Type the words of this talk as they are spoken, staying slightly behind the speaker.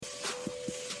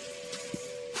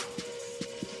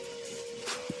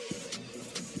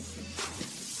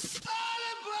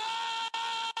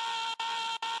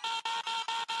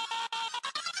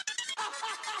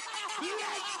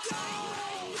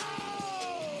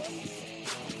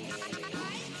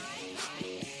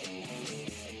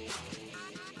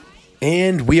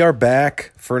And we are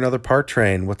back for another Part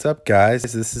Train. What's up, guys?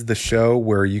 This is the show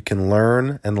where you can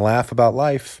learn and laugh about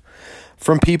life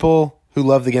from people who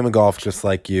love the game of golf just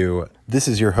like you. This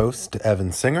is your host,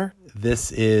 Evan Singer.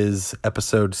 This is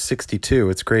episode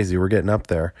 62. It's crazy. We're getting up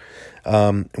there.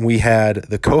 We had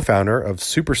the co-founder of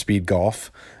SuperSpeed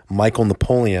Golf, Michael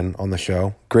Napoleon, on the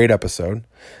show. Great episode.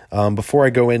 Before I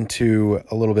go into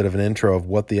a little bit of an intro of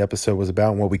what the episode was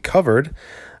about and what we covered,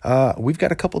 we've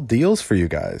got a couple deals for you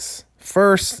guys.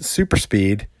 First,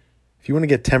 SuperSpeed. If you want to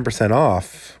get 10%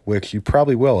 off, which you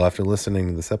probably will after listening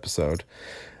to this episode,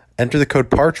 enter the code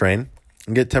PARTRAIN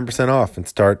and get 10% off and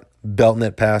start belting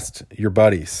it past your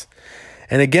buddies.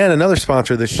 And again, another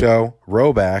sponsor of this show,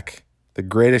 Rowback, the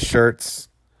greatest shirts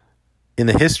in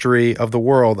the history of the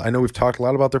world. I know we've talked a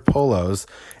lot about their polos,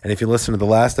 and if you listen to the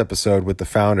last episode with the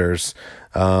founders,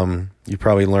 you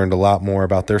probably learned a lot more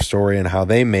about their story and how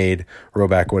they made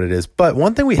Rowback what it is. But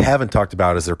one thing we haven't talked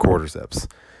about is their quarter zips.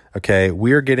 Okay,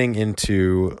 we're getting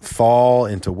into fall,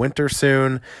 into winter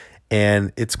soon,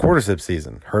 and it's quarter zip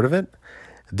season. Heard of it?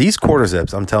 These quarter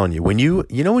zips, I'm telling you, when you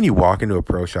walk into a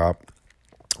pro shop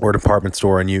or a department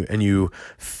store and you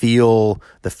feel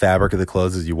the fabric of the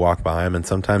clothes as you walk by them, and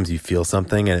sometimes you feel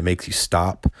something and it makes you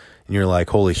stop and you're like,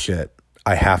 holy shit,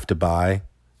 I have to buy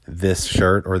this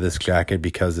shirt or this jacket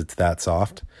because it's that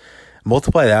soft.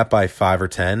 Multiply that by 5 or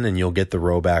 10 and you'll get the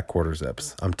Rowback quarter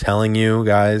zips. I'm telling you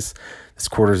guys, this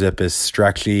quarter zip is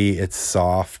stretchy, it's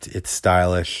soft, it's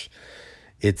stylish.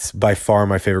 It's by far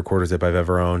my favorite quarter zip I've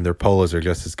ever owned. Their polos are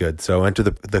just as good. So enter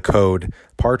the code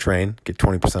PARTRAIN, get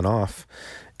 20% off,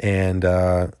 and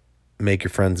make your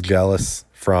friends jealous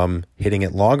from hitting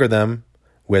it longer than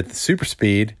with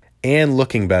SuperSpeed and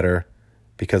looking better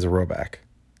because of Rowback.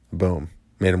 Boom.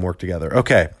 Made them work together.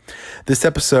 Okay. This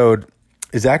episode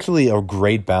is actually a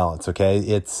great balance, okay?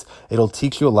 It'll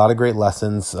teach you a lot of great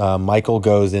lessons. Michael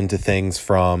goes into things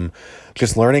from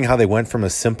just learning how they went from a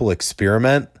simple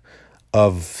experiment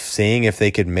of seeing if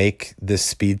they could make this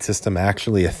speed system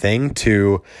actually a thing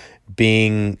to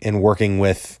being and working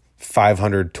with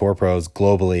 500 tour pros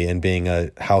globally and being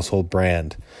a household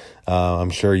brand. I'm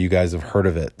sure you guys have heard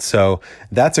of it. So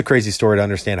that's a crazy story to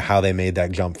understand how they made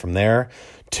that jump from there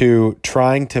to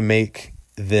trying to make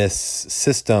this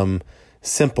system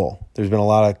simple. There's been a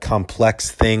lot of complex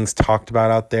things talked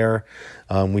about out there.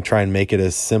 We try and make it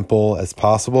as simple as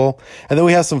possible. And then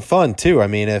we have some fun too. I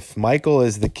mean, if Michael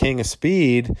is the king of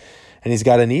speed and he's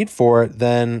got a need for it,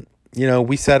 then,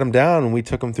 we sat him down and we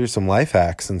took him through some life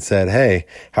hacks and said, hey,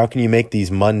 how can you make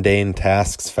these mundane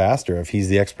tasks faster if he's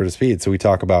the expert of speed? So we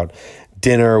talk about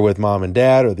dinner with mom and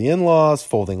dad or the in-laws,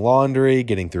 folding laundry,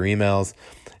 getting through emails,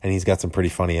 and he's got some pretty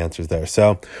funny answers there.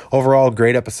 So overall,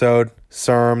 great episode.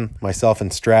 Serm, myself,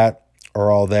 and Strat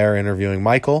are all there interviewing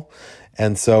Michael.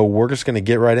 And so we're just going to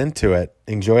get right into it.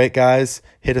 Enjoy it, guys.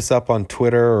 Hit us up on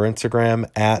Twitter or Instagram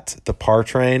at the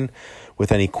PARTRAIN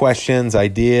with any questions,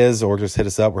 ideas, or just hit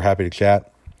us up. We're happy to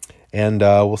chat. And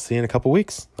we'll see you in a couple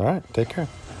weeks. All right. Take care.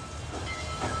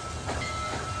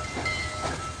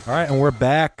 All right. And we're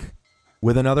back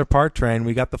with another PARTRAIN.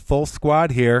 We got the full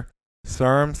squad here.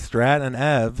 Serm, Strat, and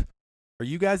Ev. Are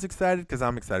you guys excited? Because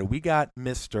I'm excited. We got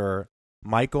Mr.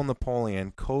 Michael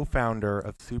Napoleon, co-founder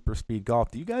of SuperSpeed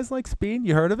Golf. Do you guys like speed?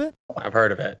 You heard of it? I've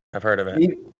heard of it.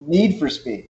 Need for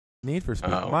speed. Need for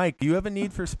speed. Oh. Mike, do you have a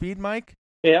need for speed, Mike?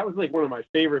 Yeah, that was like one of my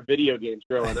favorite video games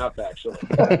growing up, actually.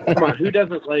 Come on, who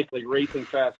doesn't like racing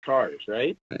fast cars,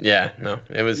 right? Yeah, no,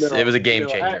 it was a game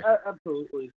changer.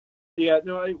 Absolutely. Yeah,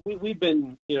 no, we've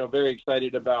been, very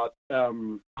excited about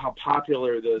how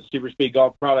popular the SuperSpeed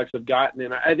Golf products have gotten,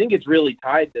 and I think it's really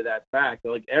tied to that fact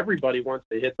that, everybody wants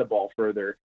to hit the ball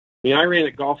further. I mean, I ran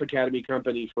a golf academy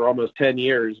company for almost 10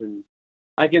 years, and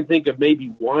I can think of maybe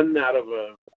one out of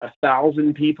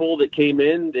 1,000 people that came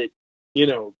in that,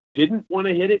 didn't want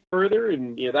to hit it further,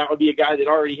 and, that would be a guy that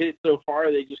already hit it so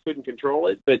far they just couldn't control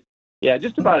it. But, yeah,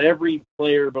 just about every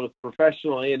player, both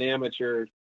professional and amateur,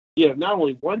 not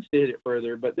only wants to hit it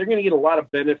further, but they're going to get a lot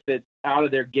of benefit out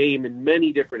of their game in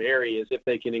many different areas if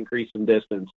they can increase some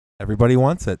distance. Everybody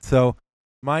wants it. So,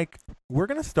 Mike, we're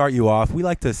going to start you off. We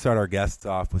like to start our guests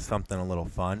off with something a little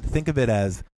fun. Think of it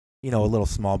as, a little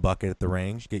small bucket at the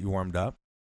range, get you warmed up.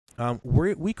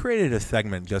 We created a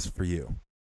segment just for you.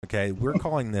 Okay, we're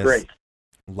calling this Great.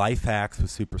 Life Hacks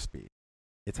with SuperSpeed.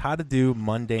 It's how to do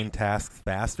mundane tasks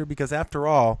faster because, after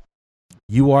all,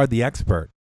 you are the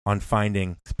expert on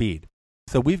finding speed.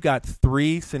 So we've got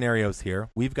 3 scenarios here.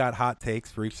 We've got hot takes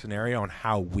for each scenario on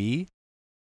how we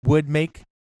would make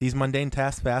these mundane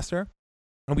tasks faster.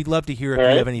 And we'd love to hear if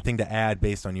you have anything to add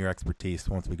based on your expertise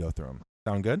once we go through them.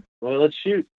 Sound good? Well, let's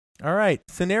shoot. All right.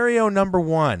 Scenario number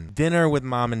 1, dinner with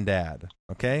mom and dad.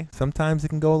 Okay. Sometimes it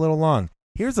can go a little long.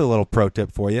 Here's a little pro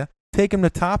tip for you. Take them to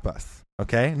tapas.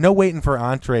 Okay. No waiting for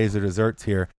entrees or desserts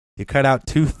here. You cut out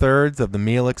 2/3 of the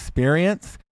meal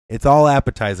experience. It's all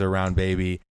appetizer round,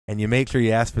 baby. And you make sure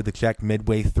you ask for the check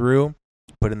midway through.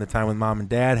 Put in the time with mom and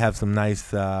dad. Have some nice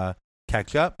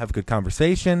catch up. Have a good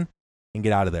conversation. And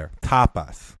get out of there.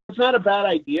 Tapas. It's not a bad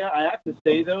idea. I have to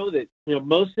say though that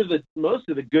most of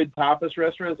the good tapas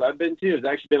restaurants I've been to has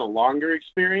actually been a longer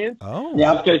experience. Oh,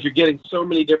 Yeah. Because you're getting so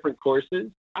many different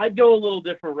courses. I'd go a little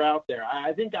different route there.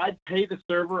 I think I'd pay the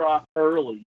server off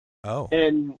early Oh.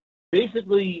 and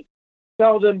basically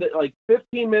tell them that like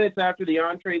 15 minutes after the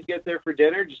entrees get there for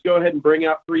dinner, just go ahead and bring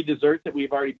out 3 desserts that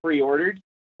we've already pre-ordered,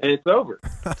 and it's over.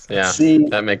 Yeah, See,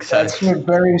 that makes sense. That's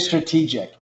very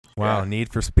strategic. Wow. Yeah.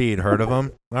 Need for Speed. Heard of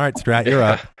them? All right, Strat, you're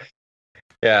up.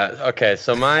 Yeah. Okay.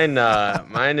 So mine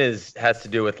has to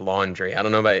do with laundry. I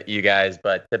don't know about you guys,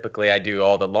 but typically I do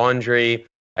all the laundry.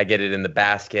 I get it in the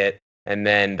basket, and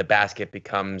then the basket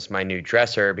becomes my new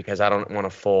dresser because I don't want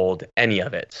to fold any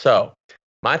of it. So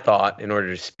my thought, in order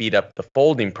to speed up the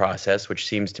folding process, which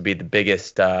seems to be the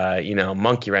biggest,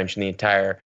 monkey wrench in the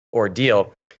entire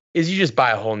ordeal, is you just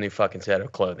buy a whole new fucking set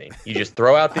of clothing. You just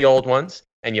throw out the old ones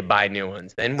and you buy new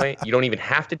ones. Then wait, you don't even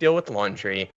have to deal with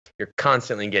laundry. You're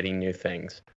constantly getting new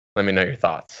things. Let me know your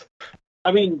thoughts.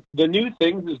 I mean, the new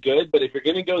things is good, but if you're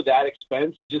going to go that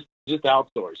expense, just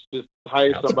outsource. Just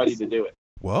hire somebody to do it.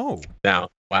 Whoa. Now,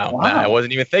 wow. Wow. I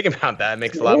wasn't even thinking about that. It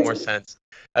makes a lot more sense.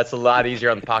 That's a lot easier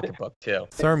on the pocketbook, too.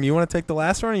 Serm, you want to take the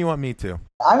last one or you want me to?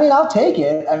 I mean, I'll take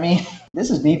it. I mean, this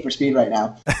is Need for Speed right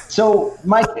now. So,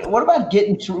 Mike, what about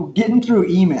getting through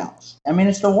emails? I mean,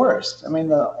 it's the worst. I mean,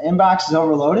 the inbox is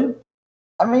overloaded.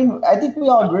 I mean, I think we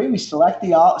all agree. We select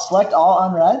all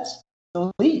unreads,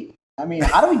 delete. I mean,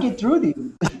 how do we get through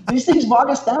these? These things bog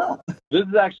us down. This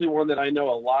is actually one that I know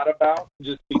a lot about,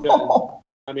 just because.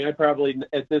 I mean, I probably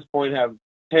at this point have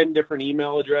 10 different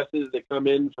email addresses that come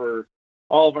in for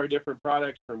all of our different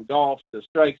products, from golf to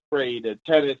strike spray to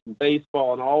tennis and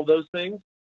baseball and all of those things.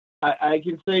 I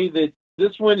can say that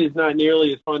this one is not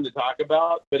nearly as fun to talk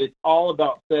about, but it's all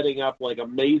about setting up like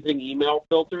amazing email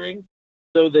filtering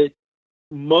so that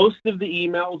most of the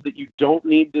emails that you don't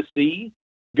need to see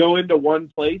go into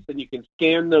one place, and you can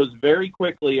scan those very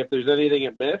quickly if there's anything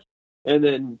it missed, and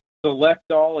then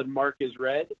select all and mark as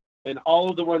read. And all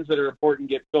of the ones that are important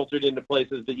get filtered into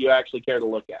places that you actually care to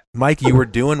look at. Mike, you were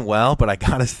doing well, but I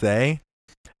got to say,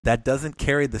 that doesn't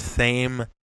carry the same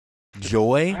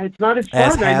joy It's not as fun,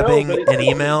 as having I know, but an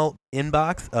email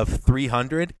inbox of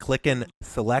 300, clicking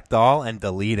select all and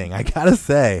deleting. I got to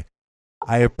say,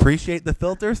 I appreciate the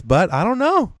filters, but I don't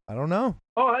know.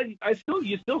 Oh,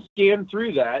 you still scan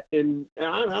through that, and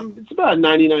it's about a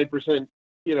 99%,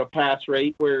 pass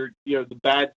rate where, the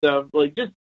bad stuff, like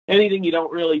just anything you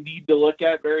don't really need to look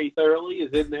at very thoroughly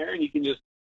is in there, and you can just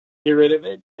get rid of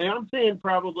it. And I'm saying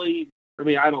probably,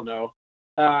 I don't know.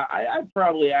 I'd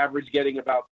probably average getting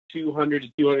about 200 to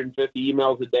 250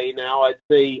 emails a day now. I'd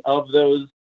say of those,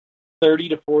 30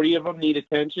 to 40 of them need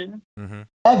attention.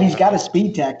 Mm-hmm. He's got a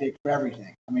speed tactic for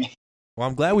everything. I mean, Well,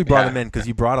 I'm glad we brought him in because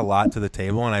you brought a lot to the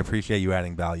table, and I appreciate you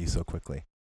adding value so quickly.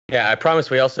 Yeah, I promise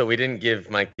we didn't give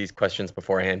Mike these questions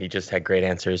beforehand. He just had great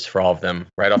answers for all of them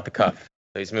right off the cuff.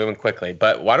 So he's moving quickly.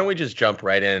 But why don't we just jump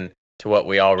right in to what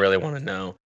we all really want to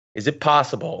know? Is it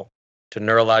possible to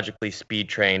neurologically speed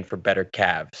train for better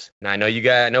calves? Now,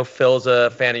 I know Phil's a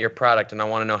fan of your product, and I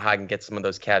want to know how I can get some of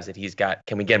those calves that he's got.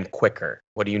 Can we get them quicker?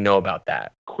 What do you know about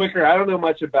that? Quicker, I don't know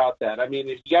much about that. I mean,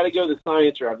 if you got to go the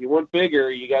science route, if you want bigger,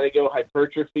 you got to go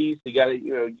hypertrophy. So you got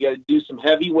to do some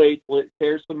heavy weights,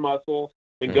 tear some muscle,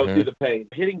 and go through the pain.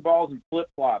 Hitting balls and flip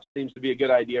flops seems to be a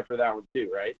good idea for that one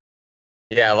too, right?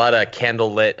 Yeah, a lot of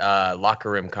candlelit locker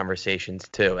room conversations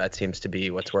too. That seems to be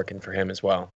what's working for him as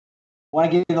well. I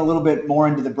want to get in a little bit more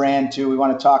into the brand too. We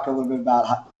want to talk a little bit about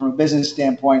how, from a business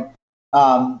standpoint.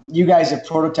 You guys have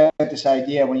prototyped this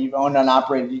idea when you've owned and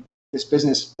operated this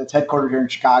business that's headquartered here in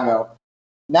Chicago.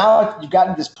 Now you've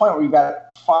gotten to this point where you've got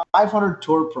 500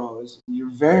 tour pros. You're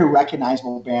a very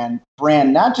recognizable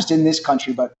brand, not just in this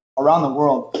country, but around the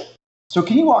world. So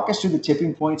can you walk us through the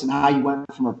tipping points and how you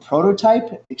went from a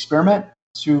prototype experiment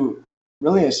to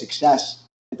really a success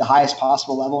at the highest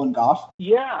possible level in golf?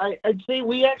 Yeah, I'd say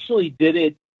we actually did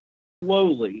it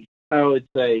slowly, I would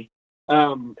say.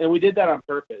 And we did that on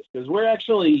purpose because we're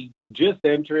actually just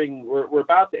we're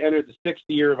about to enter the 6th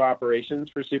year of operations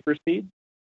for SuperSpeed.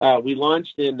 We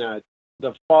launched in the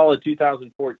fall of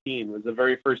 2014 was the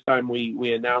very first time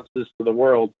we announced this to the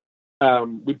world.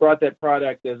 We brought that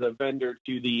product as a vendor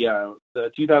to the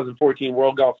 2014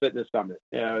 World Golf Fitness Summit,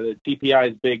 the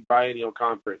TPI's big biennial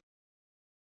conference.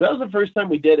 That was the first time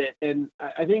we did it. And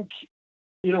I think,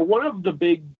 one of the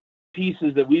big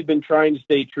pieces that we've been trying to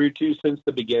stay true to since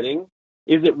the beginning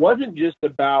is it wasn't just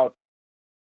about,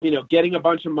 getting a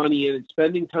bunch of money in and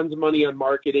spending tons of money on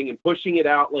marketing and pushing it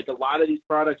out like a lot of these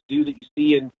products do that you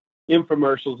see in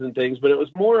infomercials and things, but it was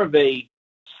more of a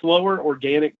slower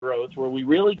organic growth where we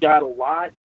really got a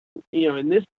lot,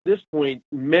 in this point,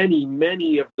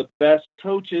 many of the best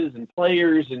coaches and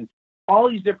players and all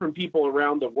these different people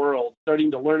around the world starting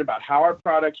to learn about how our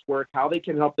products work, how they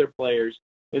can help their players.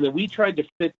 And then we tried to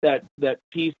fit that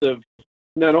piece of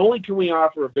not only can we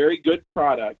offer a very good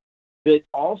product that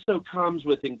also comes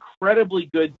with incredibly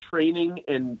good training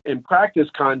and practice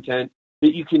content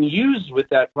that you can use with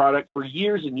that product for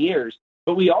years and years,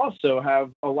 but we also have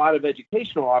a lot of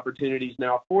educational opportunities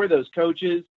now for those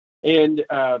coaches and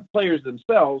players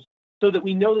themselves so that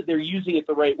we know that they're using it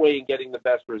the right way and getting the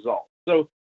best results. So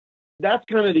that's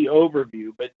kind of the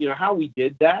overview. But, how we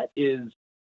did that is,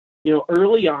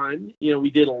 early on,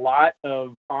 we did a lot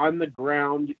of on the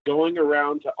ground, going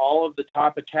around to all of the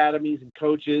top academies and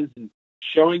coaches and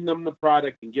showing them the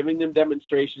product and giving them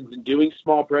demonstrations and doing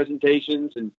small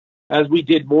presentations. And as we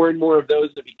did more and more of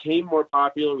those that became more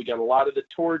popular, we got a lot of the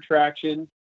tour traction.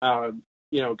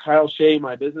 Kyle Shea,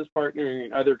 my business partner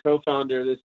and other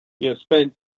co-founder,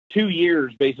 spent 2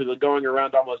 years basically going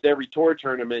around almost every tour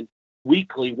tournament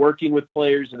weekly, working with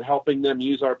players and helping them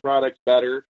use our products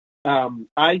better.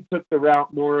 I took the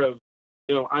route more of,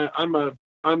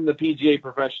 I'm the PGA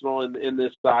professional in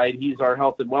this side. He's our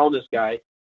health and wellness guy.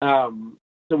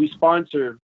 So we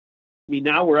sponsor.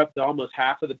 Now we're up to almost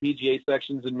half of the PGA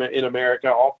sections in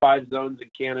America, all 5 zones in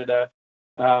Canada,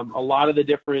 a lot of the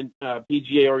different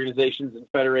PGA organizations and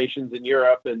federations in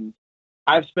Europe. And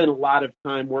I've spent a lot of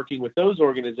time working with those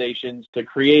organizations to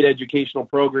create educational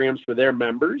programs for their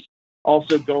members,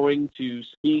 also going to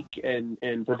speak and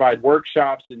provide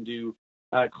workshops and do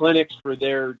clinics for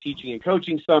their teaching and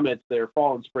coaching summits, their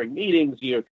fall and spring meetings,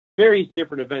 various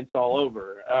different events all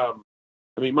over.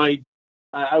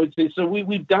 I would say, so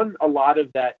we've done a lot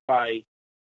of that by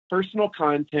personal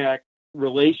contact,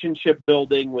 relationship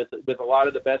building with a lot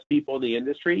of the best people in the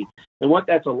industry. And what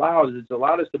that's allowed is it's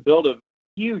allowed us to build a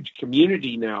huge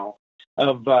community now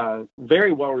of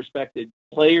very well-respected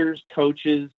players,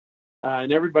 coaches,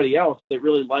 and everybody else that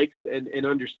really likes and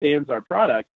understands our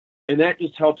product. And that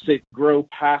just helps it grow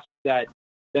past that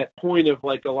point of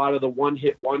like a lot of the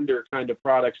one-hit wonder kind of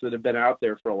products that have been out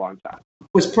there for a long time.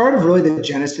 Was part of really the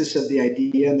genesis of the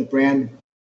idea and the brand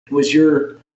was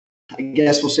your, I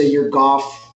guess we'll say your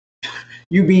golf,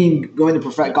 you going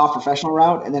the golf professional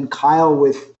route, and then Kyle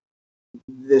with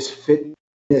this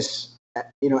fitness,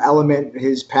 element,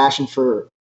 his passion for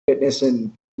fitness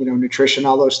and, nutrition,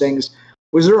 all those things.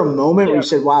 Was there a moment where you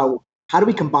said, wow, how do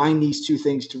we combine these two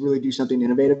things to really do something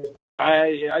innovative?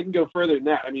 I can go further than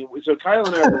that. So Kyle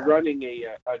and I were running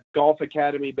a golf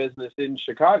academy business in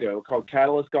Chicago called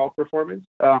Catalyst Golf Performance.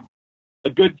 A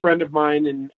good friend of mine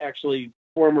and actually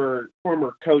former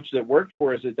coach that worked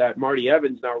for us at that, Marty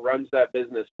Evans, now runs that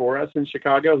business for us in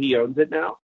Chicago. He owns it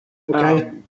now.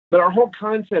 Okay. But our whole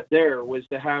concept there was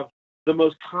to have the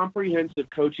most comprehensive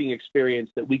coaching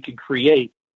experience that we could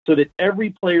create so that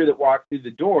every player that walked through the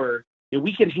door,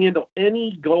 we could handle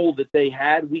any goal that they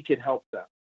had, we could help them.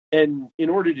 And in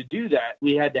order to do that,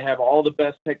 we had to have all the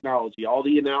best technology, all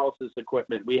the analysis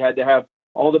equipment. We had to have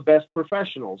all the best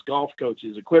professionals, golf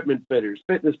coaches, equipment fitters,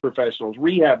 fitness professionals,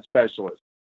 rehab specialists.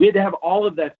 We had to have all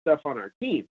of that stuff on our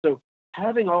team. So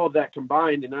having all of that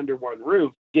combined and under one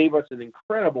roof gave us an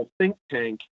incredible think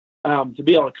tank to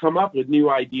be able to come up with new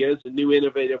ideas and new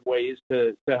innovative ways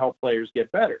to help players get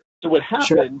better. So what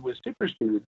happened with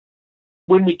SuperSpeed,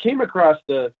 when we came across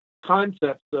the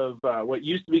concepts of what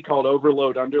used to be called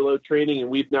overload, underload training, and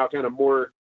we've now kind of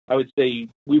more, I would say,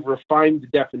 we've refined the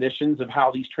definitions of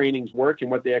how these trainings work and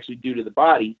what they actually do to the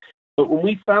body. But when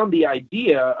we found the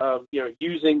idea of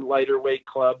using lighter weight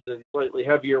clubs and slightly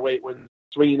heavier weight when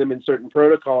swinging them in certain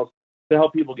protocols to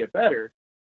help people get better,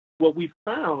 what we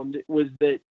found was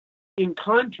that in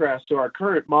contrast to our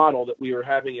current model that we were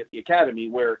having at the academy,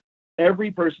 where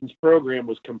every person's program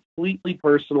was completely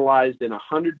personalized and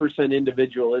 100%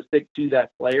 individualistic to that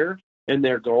player and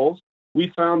their goals,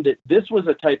 we found that this was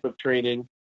a type of training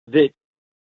that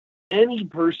any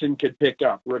person could pick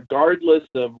up, regardless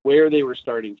of where they were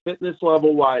starting, fitness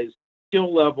level-wise,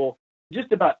 skill level.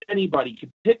 Just about anybody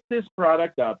could pick this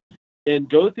product up and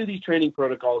go through these training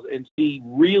protocols and see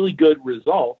really good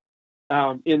results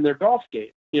in their golf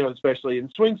game, especially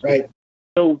in swing speed. Right.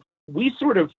 So we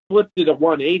sort of flipped it a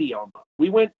 180 almost. We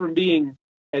went from being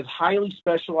as highly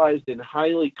specialized and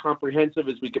highly comprehensive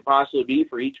as we could possibly be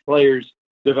for each player's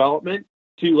development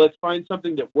to let's find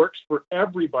something that works for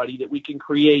everybody, that we can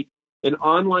create an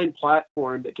online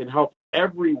platform that can help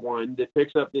everyone that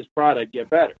picks up this product get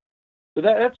better. So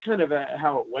that's kind of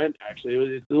how it went,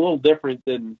 actually. It's a little different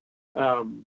than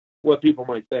what people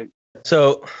might think.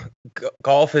 So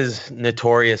golf is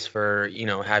notorious for,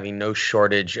 having no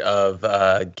shortage of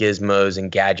gizmos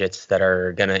and gadgets that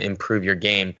are going to improve your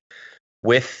game.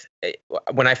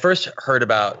 When I first heard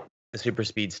about the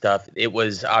SuperSpeed stuff, it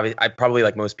was obvious. I probably,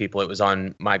 like most people, it was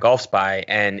on my Golf Spy,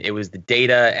 and it was the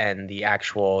data and the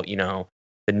actual,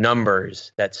 the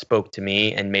numbers that spoke to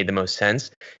me and made the most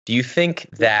sense. Do you think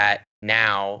that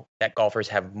now that golfers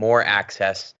have more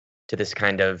access to this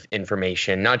kind of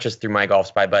information, not just through my Golf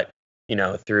Spy, but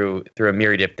through a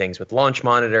myriad of things with launch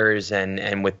monitors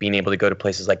and with being able to go to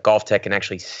places like Golf Tech and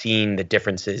actually seeing the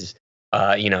differences,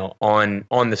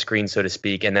 on the screen, so to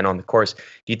speak, and then on the course, do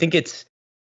you think it's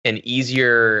an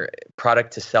easier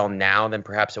product to sell now than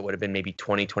perhaps it would have been maybe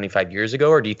 20, 25 years ago?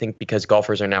 Or do you think because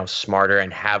golfers are now smarter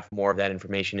and have more of that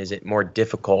information, is it more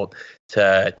difficult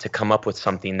to come up with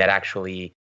something that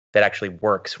actually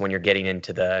works when you're getting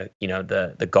into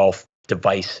the golf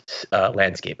device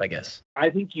landscape, I guess? I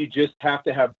think you just have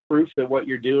to have proof that what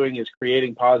you're doing is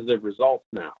creating positive results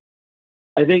now.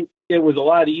 I think it was a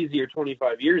lot easier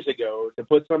 25 years ago to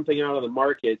put something out on the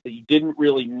market that you didn't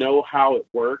really know how it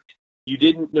worked. You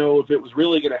didn't know if it was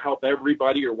really going to help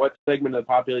everybody or what segment of the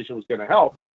population was going to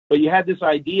help. But you had this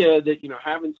idea that,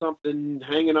 having something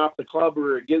hanging off the club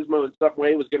or a gizmo in some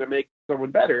way was going to make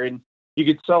someone better. And you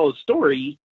could sell a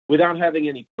story without having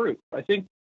any proof. I think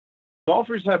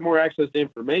golfers have more access to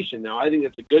information now. I think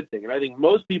that's a good thing. And I think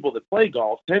most people that play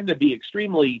golf tend to be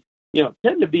extremely,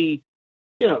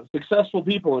 successful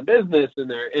people in business,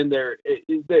 and they're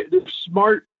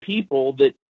smart people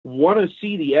that want to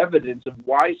see the evidence of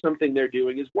why something they're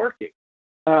doing is working.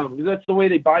 That's the way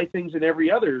they buy things in every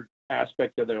other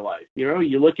aspect of their life.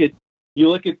 You look at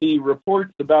the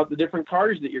reports about the different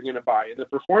cars that you're going to buy and the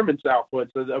performance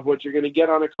outputs of what you're going to get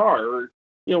on a car, or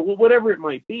whatever it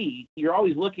might be. You're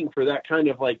always looking for that kind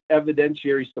of like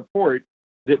evidentiary support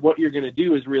that what you're going to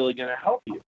do is really going to help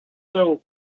you. So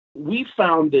we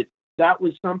found that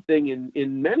was something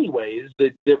in many ways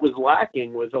that was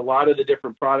lacking with a lot of the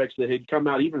different products that had come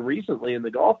out even recently in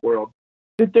the golf world,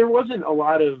 that there wasn't a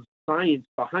lot of science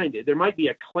behind it. There might be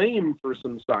a claim for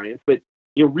some science, but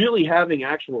really having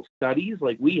actual studies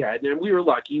like we had, and we were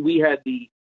lucky, we had the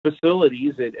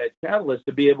facilities at Catalyst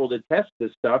to be able to test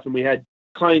this stuff, and we had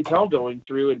clientele going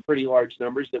through in pretty large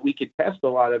numbers that we could test a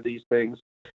lot of these things,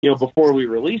 before we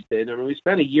released it. I mean, we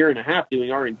spent a year and a half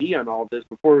doing R&D on all of this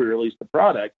before we released the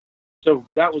product. So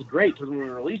that was great, because when we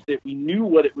released it, we knew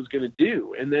what it was going to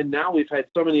do. And then now we've had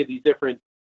so many of these different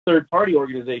third-party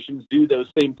organizations do those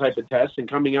same type of tests and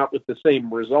coming out with the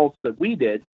same results that we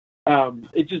did.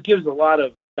 It just gives a lot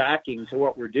of backing to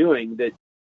what we're doing, that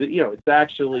it's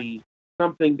actually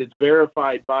something that's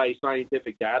verified by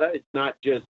scientific data. It's not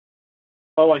just,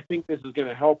 oh, I think this is going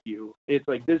to help you. It's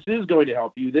like, this is going to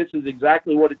help you. This is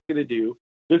exactly what it's going to do.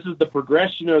 This is the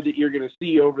progression that you're going to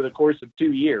see over the course of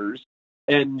 2 years.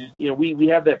 And, we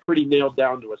have that pretty nailed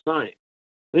down to a science.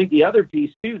 I think the other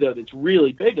piece, too, though, that's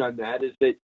really big on that is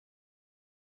that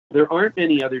there aren't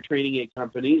many other training aid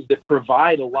companies that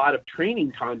provide a lot of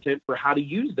training content for how to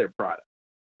use their product.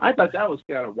 I thought that was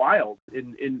kind of wild.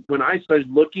 And when I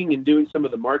started looking and doing some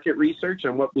of the market research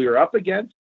on what we were up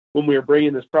against when we were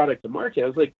bringing this product to market, I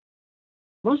was like,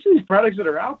 most of these products that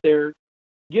are out there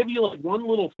give you like one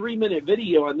little 3-minute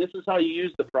video on this is how you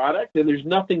use the product, and there's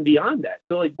nothing beyond that.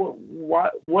 So like,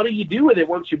 what do you do with it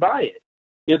once you buy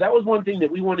it? That was one thing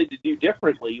that we wanted to do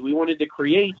differently. We wanted to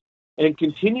create and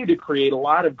continue to create a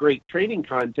lot of great training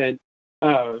content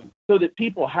so that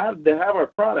people that have our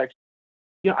products.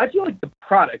 I feel like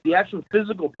the actual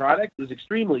physical product is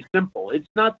extremely simple. It's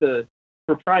not the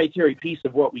proprietary piece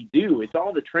of what we do. It's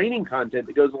all the training content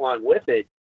that goes along with it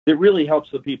that really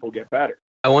helps the people get better.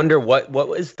 I wonder what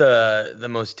was the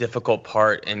most difficult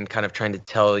part in kind of trying to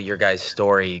tell your guys'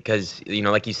 story, because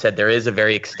like you said, there is a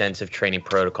very extensive training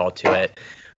protocol to it.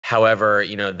 However,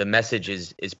 the message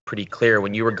is pretty clear.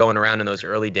 When you were going around in those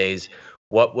early days,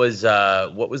 what was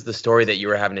the story that you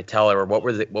were having to tell, or what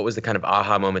was the kind of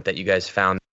aha moment that you guys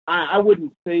found? I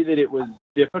wouldn't say that it was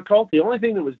difficult. The only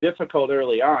thing that was difficult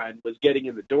early on was getting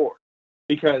in the door,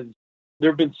 because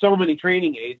there have been so many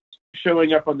training aids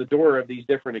showing up on the door of these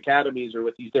different academies or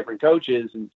with these different coaches.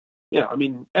 And,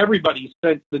 everybody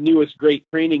sent the newest great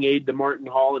training aid to Martin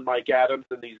Hall and Mike Adams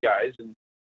and these guys. And,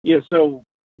 so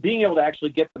being able to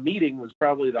actually get the meeting was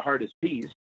probably the hardest piece.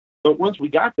 But once we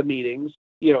got the meetings,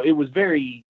 it was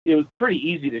pretty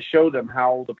easy to show them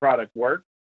how the product worked.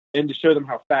 and to show them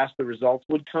how fast the results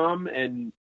would come.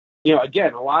 And, you know,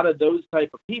 again, a lot of those type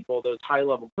of people, those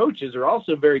high-level coaches, are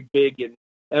also very big in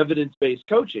evidence-based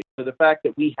coaching. So the fact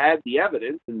that we had the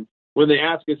evidence, and when they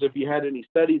ask us if you had any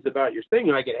studies about your thing,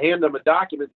 and I could hand them a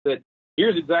document that said,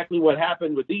 here's exactly what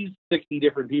happened with these 60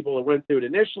 different people that went through it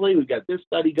initially. We've got this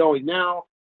study going now.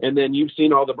 And then you've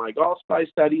seen all the My Golf Spy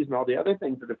studies and all the other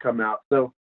things that have come out.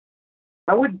 So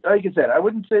I wouldn't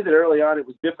say that early on it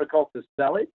was difficult to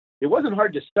sell it. It wasn't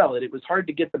hard to sell it. It was hard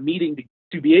to get the meeting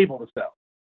to be able to sell.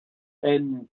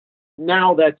 And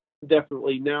now that's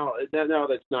definitely now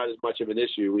that's not as much of an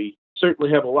issue. We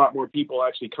certainly have a lot more people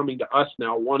actually coming to us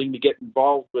now wanting to get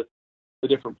involved with the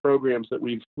different programs that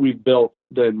we've built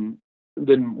than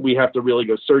we have to really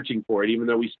go searching for it, even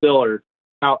though we still are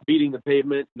out beating the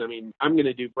pavement. And I mean, I'm going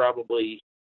to do probably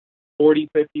 40,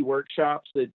 50 workshops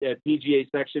at PGA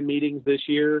section meetings this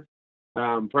year.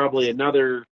 Probably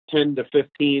another 10 to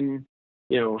 15,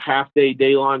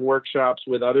 day-long workshops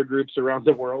with other groups around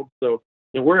the world. So,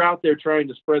 we're out there trying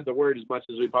to spread the word as much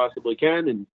as we possibly can.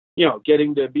 And,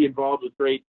 getting to be involved with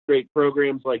great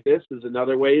programs like this is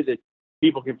another way that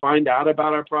people can find out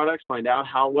about our products, find out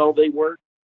how well they work,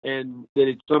 and that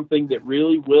it's something that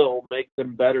really will make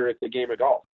them better at the game of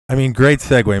golf. I mean, great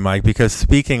segue, Mike, because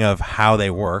speaking of how they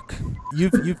work,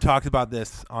 you've talked about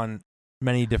this on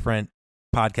many different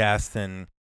podcasts and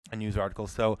news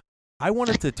articles. So I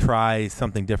wanted to try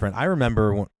something different. I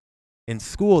remember in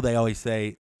school, they always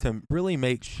say to really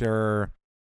make sure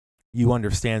you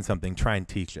understand something, try and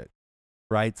teach it,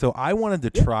 right? So I wanted to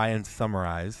try and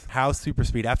summarize how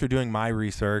SuperSpeed, after doing my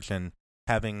research and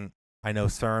I know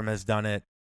Serm has done it,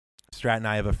 Strat and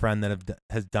I have a friend that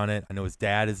has done it. I know his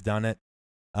dad has done it.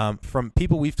 From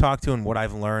people we've talked to and what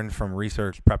I've learned from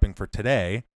research prepping for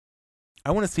today,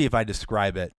 I want to see if I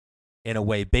describe it in a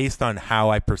way based on how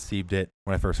I perceived it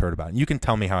when I first heard about it. And you can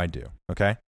tell me how I do,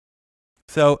 okay?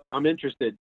 So I'm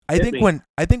interested. I think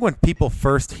when people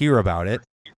first hear about it,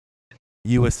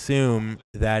 you assume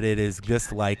that it is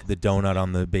just like the donut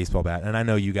on the baseball bat. And I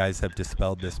know you guys have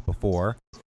dispelled this before.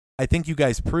 I think you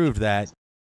guys proved that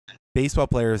baseball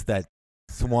players that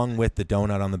swung with the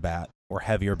donut on the bat or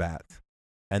heavier bats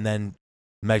and then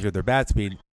measured their bat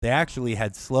speed, they actually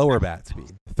had slower bat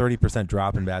speed, 30%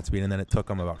 drop in bat speed, and then it took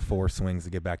them about 4 swings to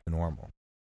get back to normal.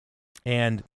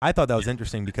 And I thought that was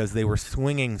interesting because they were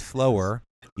swinging slower,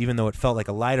 even though it felt like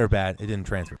a lighter bat, it didn't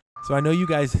transfer. So I know you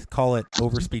guys call it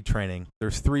overspeed training.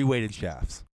 There's 3 weighted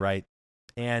shafts, right?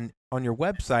 And on your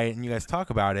website, and you guys talk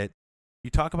about it, you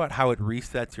talk about how it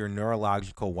resets your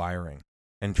neurological wiring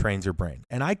and trains your brain.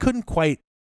 And I couldn't quite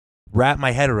wrap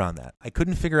my head around that. I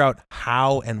couldn't figure out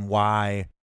how and why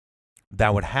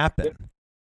that would happen.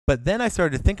 But then I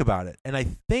started to think about it, and I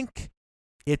think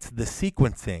it's the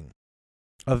sequencing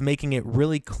of making it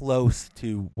really close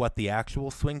to what the actual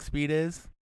swing speed is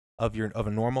of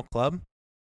a normal club.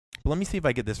 But let me see if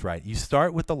I get this right. You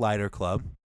start with the lighter club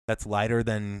that's lighter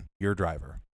than your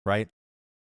driver, right?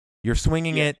 You're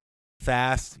swinging it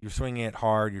fast, you're swinging it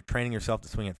hard, you're training yourself to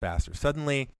swing it faster.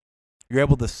 Suddenly, you're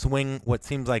able to swing what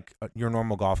seems like your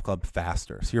normal golf club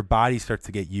faster. So your body starts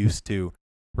to get used to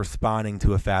responding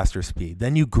to a faster speed.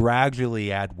 Then you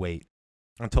gradually add weight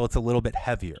until it's a little bit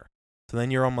heavier. So then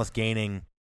you're almost gaining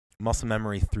muscle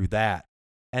memory through that.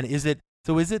 And is it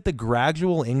the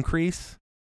gradual increase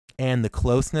and the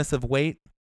closeness of weight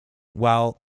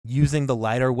while using the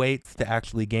lighter weights to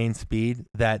actually gain speed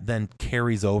that then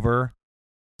carries over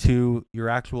to your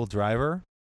actual driver?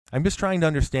 I'm just trying to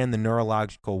understand the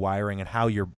neurological wiring and how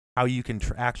you can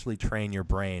actually train your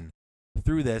brain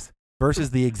through this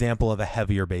versus the example of a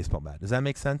heavier baseball bat. Does that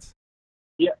make sense?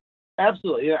 Yeah,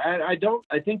 absolutely. Yeah,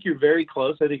 I think you're very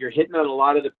close. I think you're hitting on a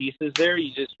lot of the pieces there.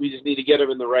 We just need to get them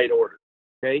in the right order.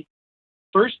 Okay.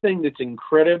 First thing that's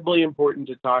incredibly important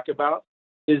to talk about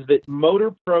is that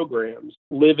motor programs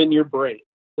live in your brain.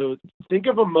 So think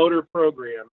of a motor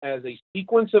program as a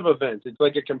sequence of events. It's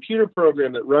like a computer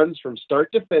program that runs from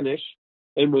start to finish.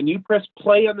 And when you press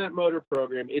play on that motor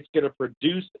program, it's going to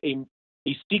produce a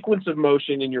sequence of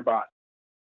motion in your body.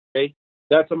 Okay?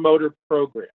 That's a motor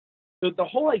program. So the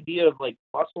whole idea of like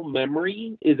muscle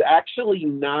memory is actually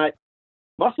not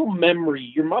muscle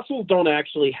memory. Your muscles don't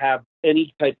actually have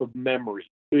any type of memory.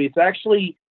 It's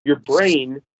actually your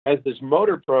brain has this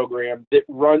motor program that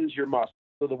runs your muscles.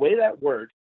 So the way that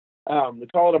works, we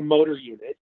call it a motor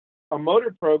unit. A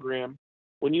motor program,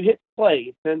 when you hit play,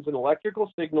 it sends an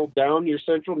electrical signal down your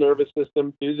central nervous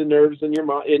system through the nerves in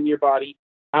your body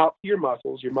out to your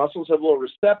muscles. Your muscles have little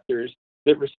receptors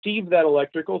that receive that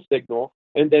electrical signal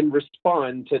and then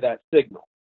respond to that signal.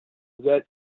 Does that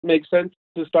make sense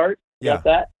to start? Yeah. Got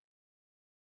that?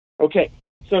 Okay.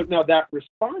 So now that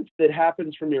response that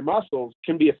happens from your muscles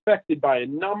can be affected by a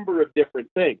number of different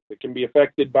things. It can be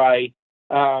affected by,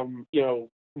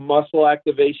 muscle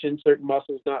activation, certain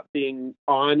muscles not being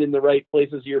on in the right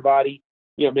places of your body.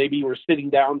 Maybe you were sitting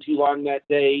down too long that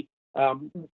day.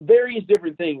 Various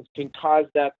different things can cause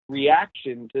that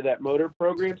reaction to that motor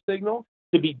program signal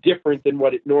to be different than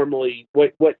what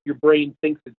your brain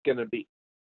thinks it's going to be.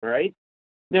 All right.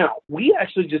 Now, we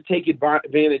actually just take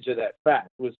advantage of that fact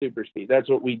with SuperSpeed. That's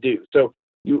what we do. So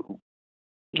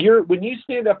when you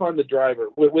stand up on the driver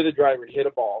with a driver to hit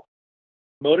a ball,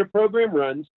 motor program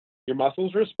runs, your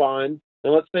muscles respond,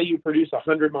 and let's say you produce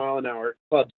 100-mile-an-hour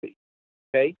club speed.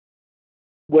 Okay.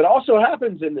 What also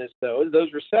happens in this, though, is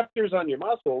those receptors on your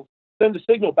muscles send a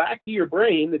signal back to your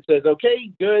brain that says,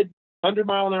 okay, good,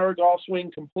 100-mile-an-hour golf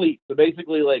swing complete. So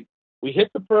basically, like, we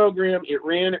hit the program, it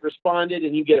ran, it responded,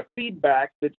 and you get a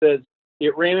feedback that says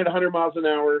it ran at 100 miles an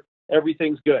hour,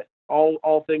 everything's good.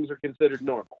 All things are considered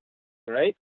normal,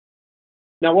 right?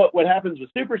 Now, what happens with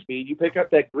SuperSpeed, you pick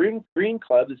up that green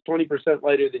club that's 20%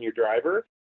 lighter than your driver.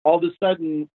 All of a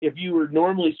sudden, if you were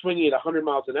normally swinging at 100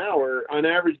 miles an hour, on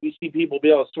average, we see people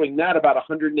be able to swing that about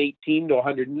 118 to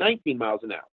 119 miles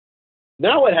an hour.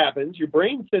 Now what happens, your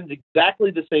brain sends exactly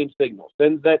the same signal,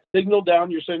 sends that signal down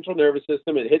your central nervous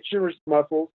system, it hits your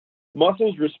muscles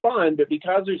respond, but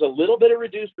because there's a little bit of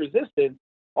reduced resistance,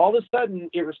 all of a sudden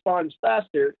it responds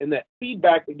faster, and that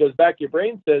feedback that goes back to your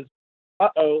brain says,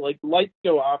 uh-oh, like lights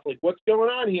go off, like what's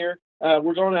going on here?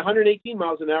 We're going 118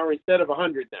 miles an hour instead of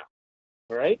 100 now,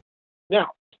 all right? Now,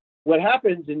 what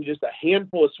happens in just a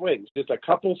handful of swings, just a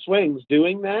couple swings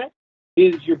doing that,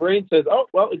 is your brain says, oh,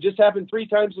 well, it just happened 3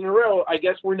 times in a row. I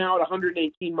guess we're now at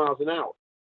 118 miles an hour.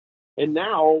 And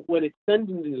now when it's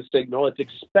sending the signal, it's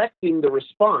expecting the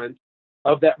response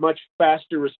of that much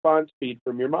faster response speed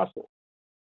from your muscle.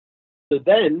 So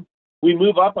then we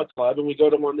move up a club and we go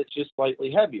to one that's just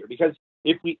slightly heavier. Because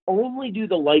if we only do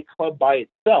the light club by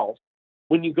itself,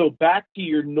 when you go back to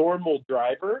your normal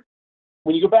driver,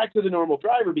 because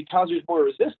there's more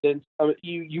resistance,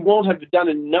 you won't have done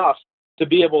enough to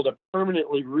be able to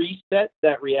permanently reset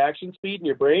that reaction speed in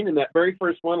your brain. And that very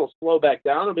first one will slow back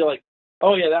down and be like,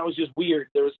 oh yeah, that was just weird.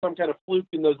 There was some kind of fluke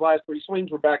in those last 3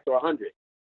 swings. We're back to 100.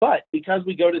 But because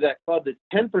we go to that club that's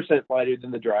 10% lighter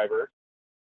than the driver,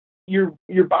 your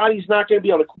body's not going to be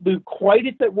able to move quite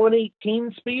at that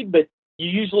 118 speed, but you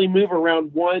usually move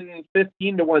around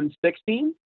 115 to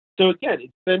 116. So again,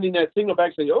 it's sending that signal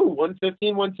back saying, oh,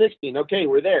 115, 116. Okay,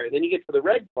 we're there. And then you get to the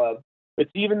red club. But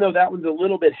even though that one's a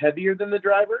little bit heavier than the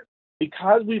driver,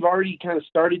 because we've already kind of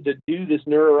started to do this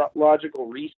neurological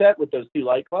reset with those 2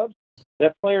 light clubs,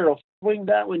 that player will swing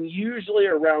that one usually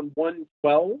around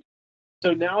 112.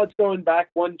 So now it's going back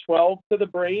 112 to the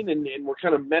brain, and we're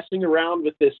kind of messing around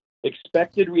with this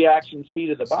expected reaction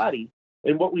speed of the body.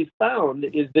 And what we found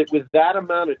is that with that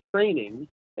amount of training,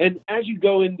 and as you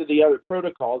go into the other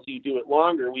protocols, you do it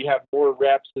longer, we have more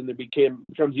reps, and it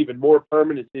becomes even more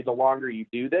permanency the longer you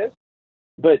do this.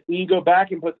 But when you go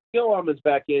back and put the skill elements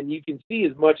back in, you can see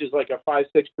as much as like a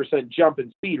 5-6% jump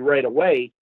in speed right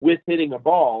away with hitting a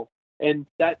ball. And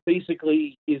that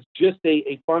basically is just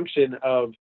a function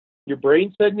of your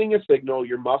brain sending a signal,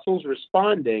 your muscles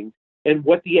responding, and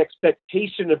what the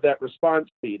expectation of that response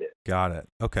speed is. Got it.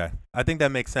 Okay. I think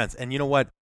that makes sense. And you know what?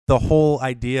 The whole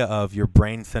idea of your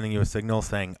brain sending you a signal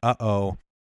saying, uh-oh,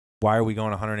 why are we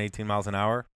going 118 miles an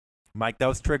hour? Mike, that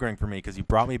was triggering for me because you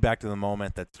brought me back to the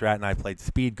moment that Strat and I played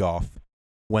speed golf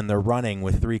when they're running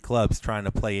with 3 clubs trying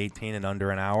to play 18 in under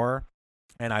an hour.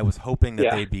 And I was hoping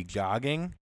that they'd be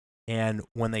jogging. And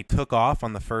when they took off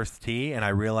on the first tee and I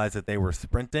realized that they were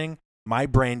sprinting, my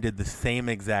brain did the same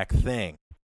exact thing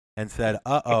and said,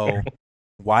 uh-oh,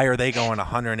 why are they going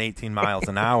 118 miles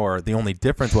an hour? The only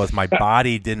difference was my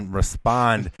body didn't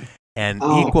respond and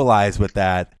equalize with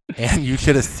that. And you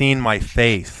should have seen my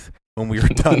face when we were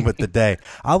done with the day.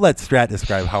 I'll let Strat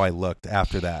describe how I looked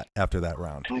after that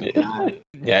round.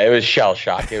 Yeah, it was shell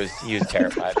shock. He was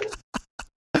terrified.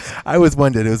 I was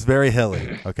winded. It was very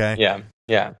hilly. Okay.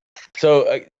 Yeah.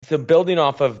 So building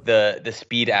off of the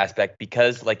speed aspect,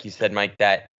 because like you said, Mike,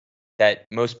 that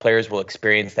most players will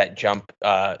experience that jump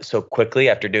so quickly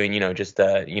after doing just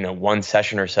one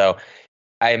session or so.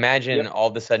 I imagine all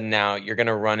of a sudden now you're going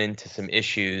to run into some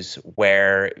issues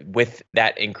where with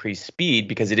that increased speed,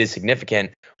 because it is significant,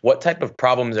 what type of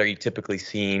problems are you typically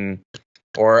seeing,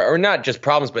 or not just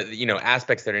problems, but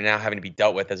aspects that are now having to be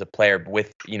dealt with as a player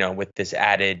with this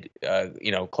added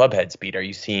club head speed? Are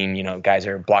you seeing guys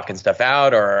are blocking stuff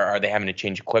out, or are they having to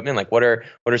change equipment? Like what are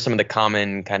some of the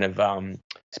common kind of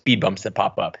speed bumps that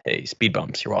pop up? Hey, speed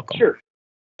bumps, you're welcome. Sure.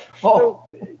 Oh,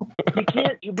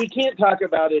 we can't talk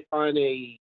about it on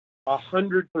a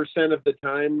 100% of the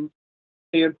time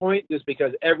standpoint, just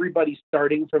because everybody's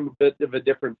starting from a bit of a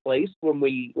different place when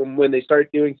they start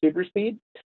doing super speed.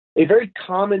 A very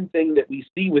common thing that we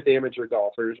see with amateur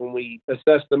golfers when we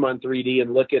assess them on 3D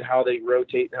and look at how they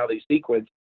rotate and how they sequence,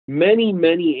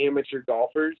 many amateur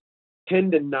golfers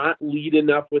tend to not lead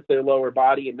enough with their lower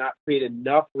body and not create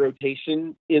enough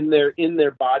rotation in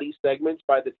their body segments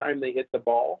by the time they hit the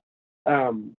ball.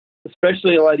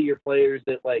 Especially a lot of your players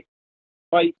that like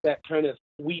fight that kind of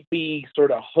sweepy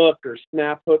sort of hook or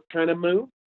snap hook kind of move.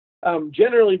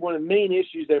 Generally, one of the main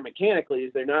issues there mechanically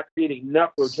is they're not creating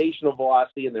enough rotational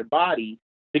velocity in their body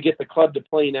to get the club to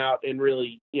plane out and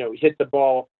really, hit the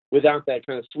ball without that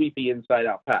kind of sweepy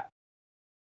inside-out pass.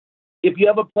 If you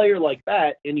have a player like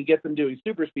that and you get them doing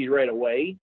super speed right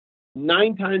away,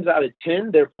 9 times out of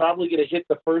 10, they're probably going to hit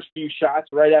the first few shots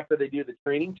right after they do the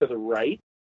training to the right,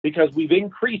 because we've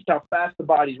increased how fast the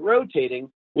body's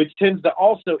rotating, which tends to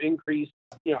also increase,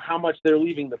 how much they're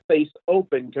leaving the face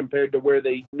open compared to where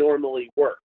they normally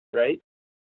work, right?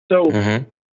 So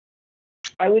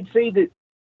I would say that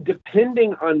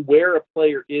depending on where a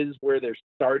player is, where they're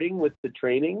starting with the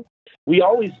training, we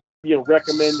always,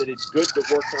 recommend that it's good to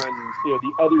work on,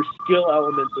 the other skill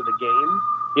elements of the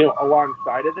game,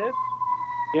 alongside of this.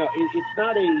 It's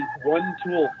not a one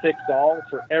tool fix all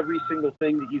for every single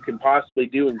thing that you can possibly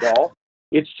do in golf.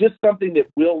 It's just something that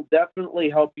will definitely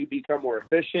help you become more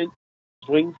efficient,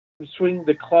 swing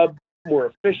the club more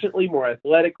efficiently, more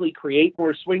athletically, create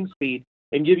more swing speed,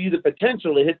 and give you the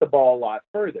potential to hit the ball a lot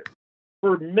further.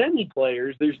 For many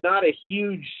players, there's not a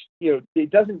huge,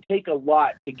 it doesn't take a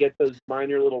lot to get those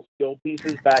minor little skill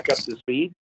pieces back up to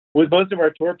speed. With most of our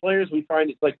tour players, we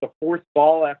find it's like the fourth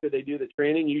ball after they do the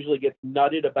training usually gets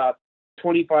nutted about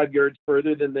 25 yards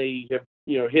further than they have,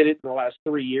 hit it in the last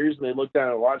 3 years. And they look down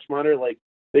at a launch monitor like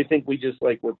they think we just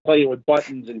like we're playing with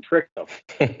buttons and trick them.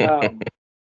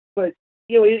 But,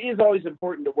 it is always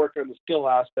important to work on the skill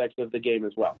aspects of the game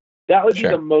as well. That would be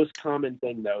the most common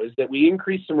thing, though, is that we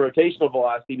increase some rotational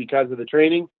velocity because of the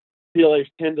training. Players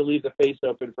tend to leave the face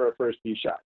open for our first few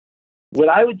shots. What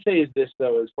I would say is this,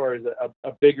 though, as far as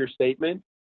a bigger statement,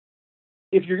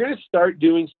 if you're going to start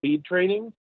doing speed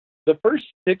training, the first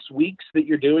 6 weeks that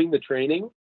you're doing the training,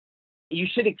 you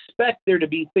should expect there to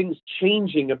be things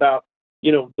changing about,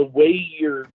 the way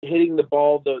you're hitting the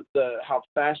ball, the how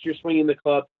fast you're swinging the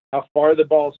club, how far the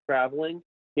ball's traveling.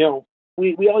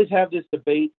 We always have this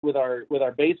debate with our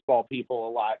baseball people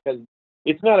a lot, because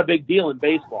it's not a big deal in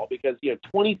baseball because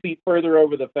 20 feet further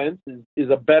over the fence is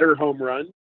a better home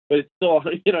run, but it's still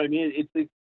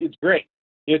it's great.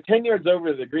 10 yards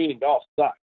over the green in golf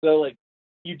sucks. So like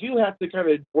you do have to kind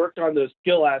of work on those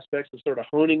skill aspects of sort of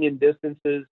honing in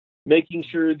distances, making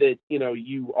sure that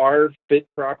you are fit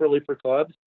properly for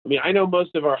clubs. I mean, I know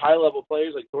most of our high level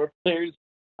players, like tour players,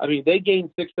 I mean, they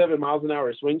gain 6-7 miles an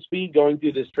hour swing speed going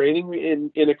through this training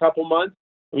in a couple months.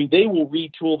 I mean, they will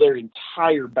retool their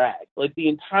entire bag. Like the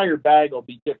entire bag will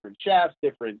be different shafts,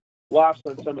 different lofts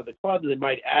on some of the clubs. They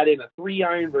might add in a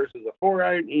 3-iron versus a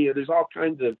 4-iron. There's all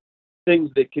kinds of things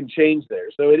that can change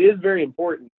there. So it is very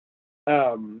important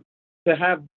to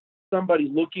have somebody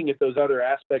looking at those other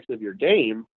aspects of your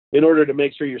game in order to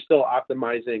make sure you're still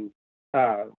optimizing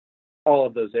all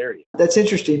of those areas. That's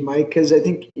interesting, Mike, because I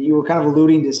think you were kind of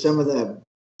alluding to some of the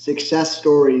success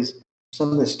stories,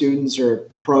 some of the students or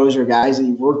pros or guys that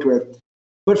you've worked with.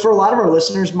 But for a lot of our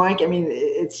listeners, Mike, I mean,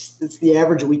 it's the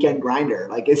average weekend grinder.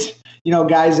 Like it's,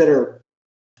 guys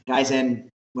and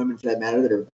women for that matter,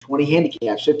 that are 20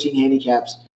 handicaps, 15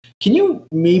 handicaps. Can you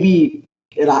maybe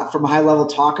from a high level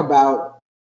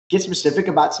get specific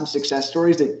about some success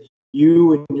stories that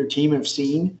you and your team have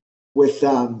seen with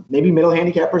maybe middle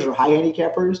handicappers or high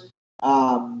handicappers,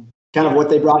 kind of what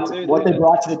they brought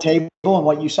to the table and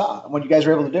what you saw and what you guys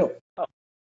were able to do? Oh,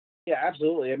 yeah,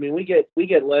 absolutely. I mean, we get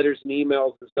letters and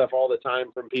emails and stuff all the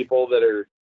time from people that are,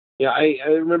 I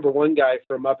remember one guy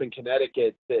from up in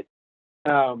Connecticut that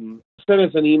sent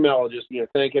us an email just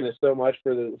thanking us so much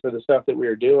for the stuff that we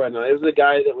were doing. It was a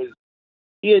guy that was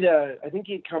I think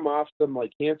he'd come off some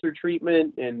like cancer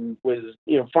treatment and was,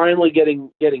 finally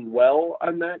getting well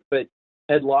on that, but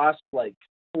had lost like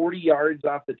 40 yards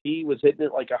off the tee, was hitting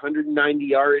it like 190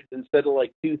 yards instead of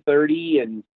like 230.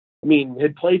 And I mean,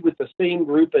 had played with the same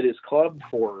group at his club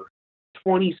for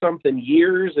 20 something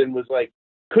years and was like,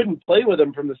 couldn't play with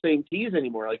them from the same tees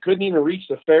anymore. Like couldn't even reach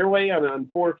the fairway on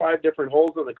 4 or 5 different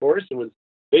holes on the course and was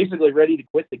basically ready to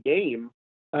quit the game.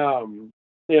 And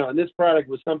this product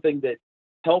was something that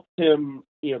helped him,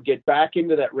 get back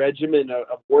into that regimen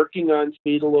of working on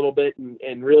speed a little bit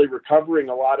and really recovering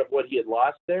a lot of what he had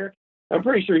lost there. I'm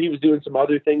pretty sure he was doing some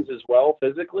other things as well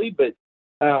physically, but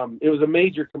it was a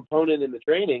major component in the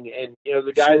training. And,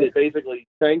 the guy that basically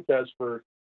thanked us for,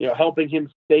 helping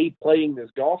him stay playing this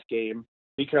golf game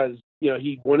because,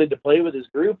 he wanted to play with his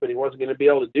group and he wasn't going to be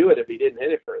able to do it if he didn't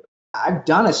hit it further. I've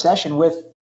done a session with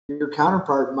your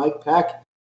counterpart, Mike Peck.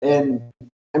 And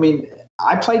I mean,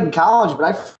 I played in college, but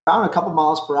I found a couple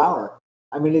miles per hour.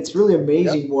 I mean, it's really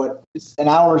amazing what an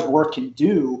hour's work can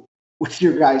do with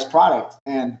your guys' product.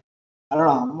 And I don't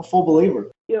know, I'm a full believer.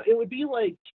 It would be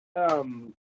like,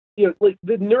 like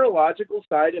the neurological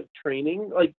side of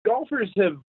training. Like golfers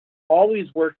have always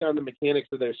worked on the mechanics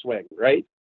of their swing, right?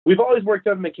 We've always worked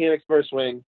on the mechanics of our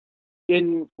swing.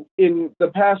 In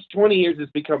the past 20 years,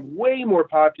 it's become way more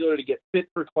popular to get fit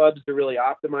for clubs to really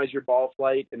optimize your ball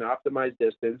flight and optimize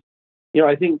distance.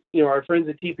 I think, our friends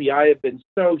at TPI have been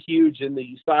so huge in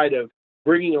the side of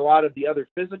bringing a lot of the other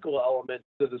physical elements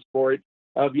to the sport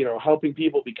of, helping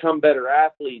people become better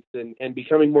athletes and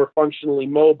becoming more functionally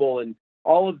mobile, and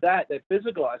all of that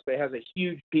physical aspect has a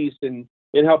huge piece in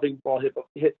helping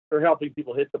helping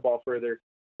people hit the ball further.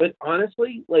 But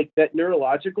honestly, like that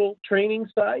neurological training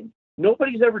side,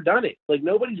 nobody's ever done it. Like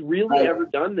nobody's really ever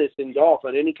done this in golf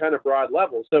on any kind of broad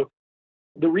level. So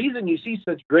the reason you see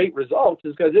such great results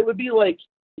is because it would be like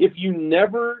if you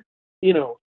never,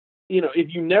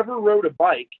 if you never rode a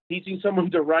bike, teaching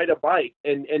someone to ride a bike,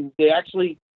 and they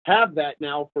actually have that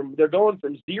now they're going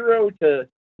from zero to,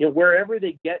 wherever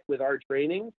they get with our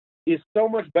training is so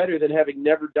much better than having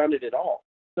never done it at all.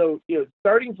 So,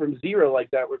 starting from zero like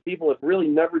that, where people have really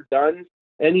never done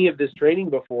any of this training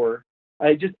before,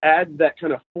 I just add that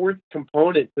kind of fourth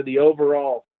component to the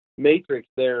overall matrix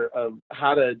there of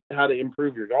how to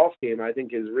improve your golf game, I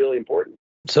think is really important.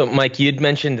 So, Mike, you'd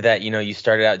mentioned that, you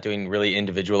started out doing really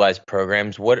individualized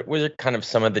programs. What were kind of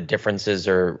some of the differences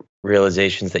or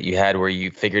realizations that you had where you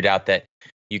figured out that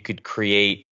you could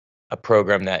create a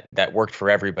program that worked for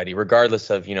everybody, regardless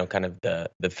of, kind of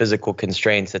the physical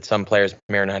constraints that some players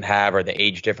may or not have, or the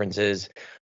age differences?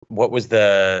 What were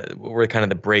kind of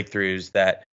the breakthroughs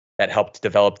that helped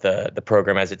develop the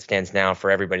program as it stands now for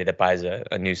everybody that buys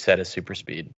a new set of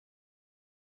SuperSpeed?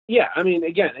 Yeah, I mean,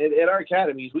 again, at our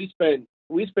academies, we spent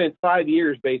 5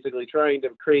 years basically trying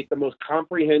to create the most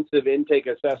comprehensive intake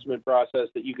assessment process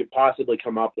that you could possibly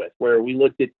come up with, where we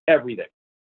looked at everything.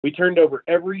 We turned over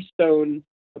every stone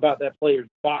about that player's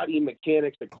body,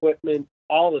 mechanics, equipment,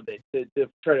 all of it to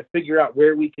try to figure out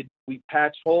where we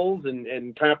patch holes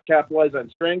and capitalize on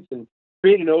strengths and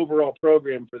create an overall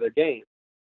program for their game.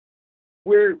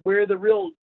 Where the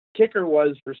real kicker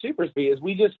was for SuperSpeed is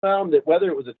we just found that whether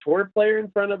it was a tour player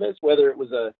in front of us, whether it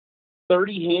was a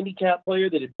 30 handicap player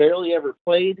that had barely ever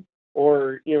played,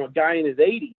 or a guy in his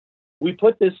 80s, we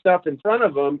put this stuff in front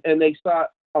of them and they saw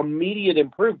immediate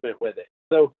improvement with it.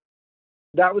 So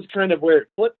that was kind of where it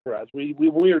flipped for us. We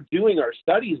were doing our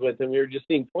studies with them. We were just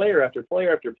seeing player after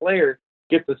player after player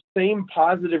get the same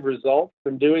positive results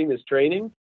from doing this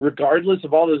training, regardless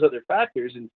of all those other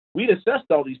factors. And we'd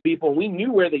assessed all these people, and we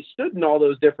knew where they stood in all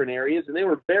those different areas, and they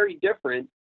were very different.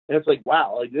 And it's like,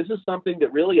 wow, like this is something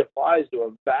that really applies to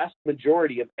a vast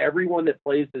majority of everyone that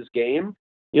plays this game,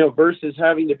 versus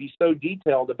having to be so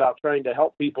detailed about trying to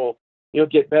help people,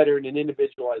 get better in an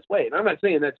individualized way. And I'm not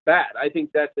saying that's bad. I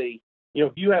think that's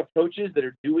if you have coaches that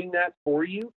are doing that for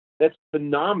you, that's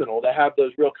phenomenal to have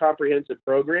those real comprehensive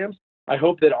programs. I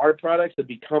hope that our products have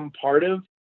become part of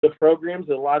the programs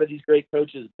that a lot of these great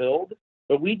coaches build.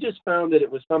 But we just found that it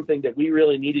was something that we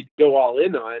really needed to go all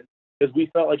in on, because we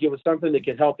felt like it was something that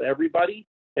could help everybody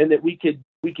and that we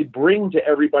could bring to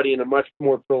everybody in a much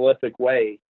more prolific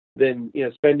way than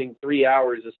spending 3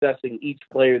 hours assessing each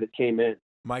player that came in.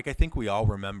 Mike, I think we all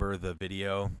remember the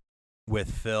video with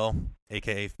Phil,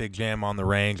 aka Fig Jam, on the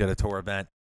range at a tour event,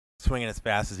 swinging as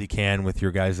fast as he can with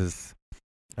your guys'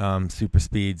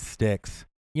 SuperSpeed sticks.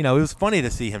 It was funny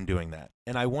to see him doing that.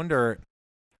 And I wonder,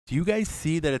 do you guys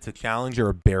see that it's a challenge or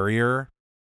a barrier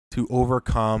to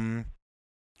overcome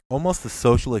almost the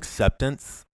social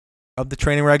acceptance of the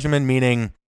training regimen?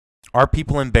 Meaning, are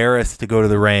people embarrassed to go to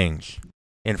the range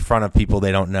in front of people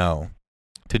they don't know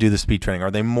to do the speed training?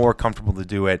 Are they more comfortable to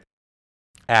do it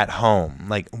at home?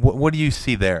 Like, what do you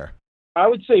see there? I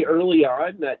would say early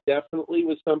on that definitely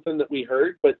was something that we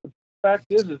heard, but the fact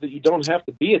is that you don't have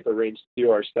to be at the range to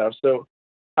do our stuff. So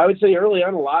I would say early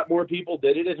on a lot more people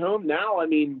did it at home. Now, I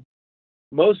mean,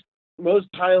 most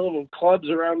high-level clubs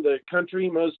around the country,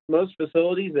 most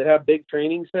facilities that have big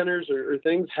training centers or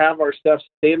things have our stuff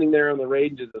standing there on the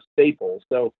range as a staple.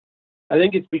 So I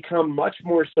think it's become much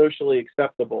more socially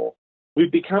acceptable.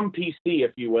 We've become PC,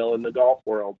 if you will, in the golf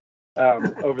world.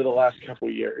 over the last couple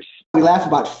of years. We laugh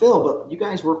about Phil, but you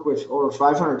guys work with over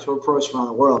 500 tour pros around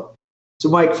the world. So,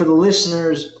 Mike, for the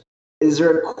listeners, is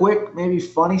there a quick, maybe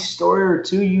funny story or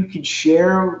two you could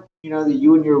share, that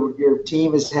you and your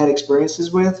team has had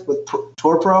experiences with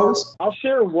tour pros? I'll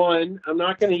share one. I'm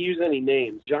not going to use any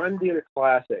names. John Deere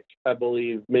Classic, I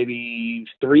believe, maybe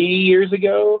 3 years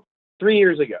ago.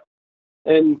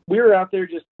 And we were out there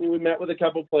we met with a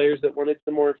couple players that wanted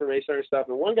some more information on our stuff.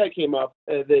 And one guy came up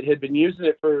that had been using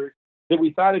it that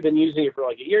we thought had been using it for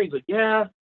like a year. He's like, yeah,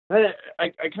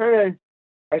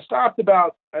 I stopped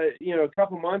about, a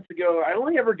couple months ago. I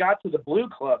only ever got to the blue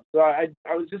club. So I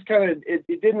was just it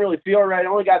didn't really feel right. I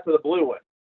only got to the blue one.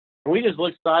 And we just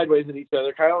looked sideways at each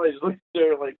other, kind of just looked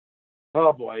there like,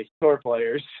 oh boy, tour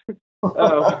players.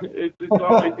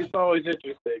 It's always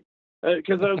interesting.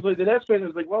 Because I was like, the next person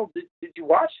was like, well, did you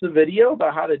watch the video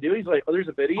about how to do it? He's like, oh, there's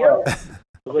a video? I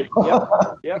was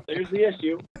like, yep, there's the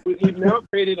issue. We've now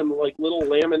created them like little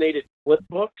laminated flip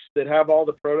books that have all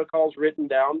the protocols written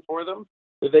down for them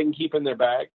that they can keep in their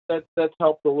bag. That's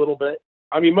helped a little bit.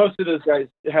 I mean, most of those guys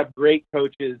have great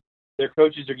coaches. Their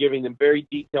coaches are giving them very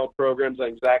detailed programs on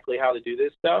exactly how to do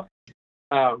this stuff.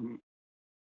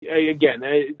 Again,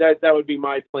 that would be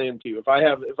my plan too. If I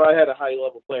had a high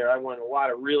level player, I want a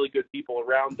lot of really good people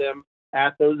around them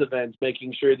at those events,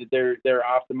 making sure that they're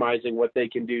optimizing what they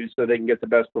can do so they can get the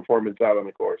best performance out on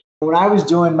the course. When I was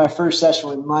doing my first session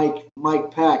with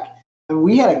Mike Peck, and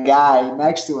we had a guy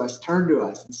next to us turn to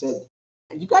us and said,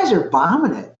 "You guys are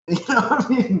bombing it." What I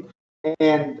mean?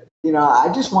 And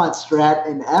I just want Strat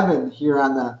and Evan here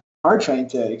on the hard train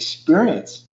to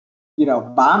experience,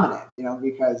 bombing it,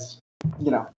 because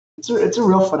it's a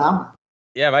real phenomenon.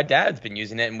 Yeah, my dad's been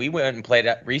using it, and we went and played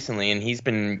it recently, and he's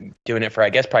been doing it for, I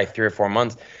guess, probably 3 or 4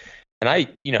 months. And I,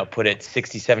 put it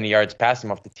 60, 70 yards past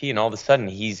him off the tee, and all of a sudden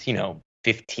he's,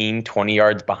 15, 20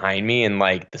 yards behind me, and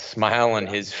like the smile on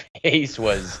his face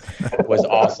was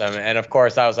awesome. And of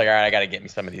course, I was like, all right, I got to get me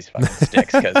some of these fucking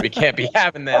sticks because we can't be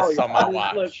having this on my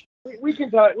watch. Look, we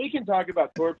can talk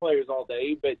about tour players all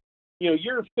day, but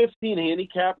you're a 15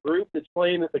 handicap group that's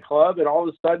playing at the club, and all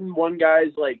of a sudden one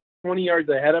guy's like 20 yards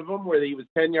ahead of him where he was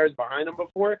 10 yards behind him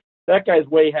before. That guy's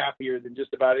way happier than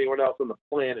just about anyone else on the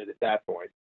planet at that point.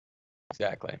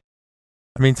 Exactly.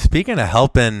 I mean, speaking of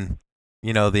helping,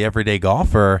 the everyday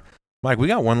golfer, Mike, we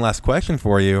got one last question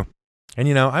for you.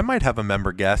 And, I might have a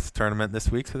member guest tournament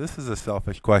this week, so this is a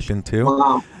selfish question too.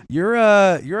 Wow. You're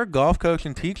a golf coach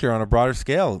and teacher on a broader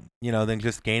scale, than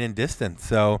just gaining distance.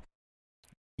 So,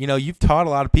 you've taught a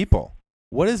lot of people.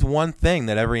 What is one thing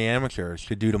that every amateur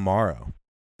should do tomorrow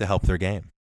to help their game?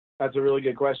 That's a really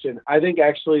good question. I think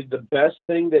actually the best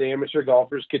thing that amateur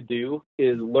golfers could do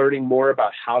is learning more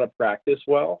about how to practice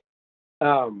well.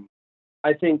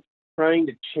 I think trying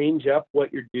to change up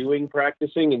what you're doing,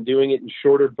 practicing, and doing it in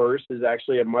shorter bursts is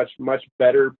actually a much, much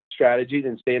better strategy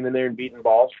than standing there and beating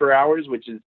balls for hours, which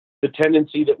is the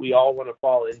tendency that we all want to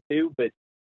fall into. But,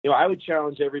 I would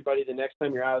challenge everybody the next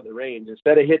time you're out of the range,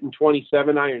 instead of hitting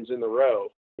 27 irons in a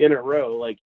row,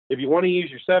 like if you want to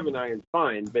use your 7 iron,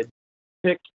 fine, but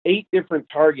pick 8 different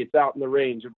targets out in the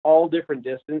range of all different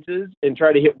distances and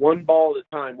try to hit one ball at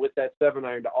a time with that 7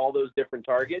 iron to all those different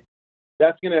targets.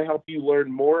 That's going to help you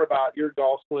learn more about your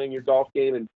golf swing, your golf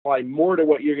game, and apply more to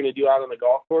what you're going to do out on the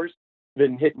golf course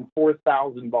than hitting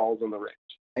 4,000 balls on the range.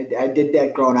 I did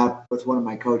that growing up with one of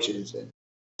my coaches. And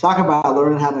talk about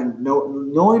learning how to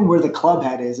knowing where the club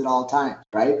head is at all times,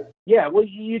 right? Yeah, well,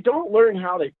 you don't learn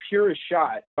how to pure a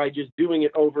shot by just doing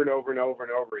it over and over and over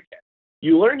and over again.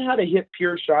 You learn how to hit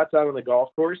pure shots out on the golf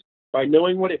course by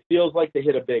knowing what it feels like to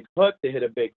hit a big hook, to hit a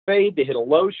big fade, to hit a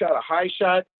low shot, a high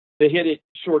shot, to hit it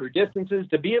shorter distances,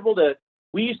 to be able to,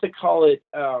 we used to call it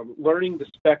learning the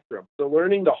spectrum. So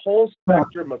learning the whole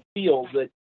spectrum of feels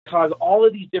that cause all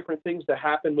of these different things to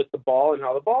happen with the ball and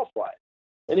how the ball flies.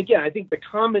 And again, I think the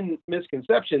common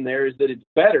misconception there is that it's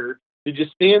better to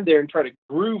just stand there and try to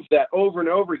groove that over and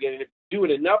over again. And if you do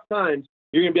it enough times,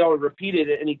 you're going to be able to repeat it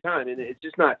at any time. And it's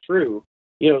just not true.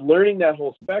 Learning that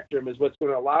whole spectrum is what's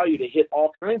going to allow you to hit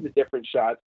all kinds of different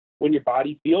shots when your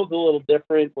body feels a little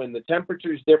different, when the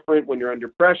temperature is different, when you're under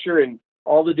pressure, and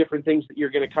all the different things that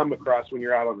you're going to come across when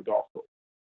you're out on the golf course.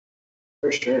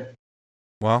 For sure.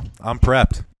 Well, I'm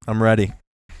prepped. I'm ready.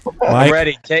 Mike, I'm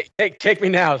ready. Take me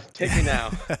now. Take me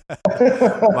now.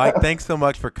 Mike, thanks so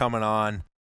much for coming on.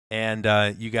 And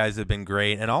you guys have been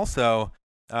great. And also,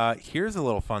 here's a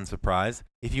little fun surprise.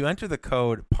 If you enter the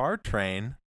code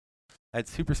PARTRAIN at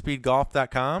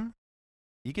SuperSpeedGolf.com,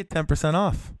 you get 10%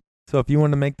 off. So if you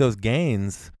want to make those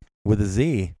gains with a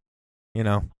Z,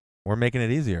 we're making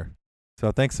it easier.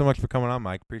 So thanks so much for coming on,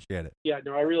 Mike. Appreciate it. Yeah,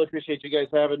 no, I really appreciate you guys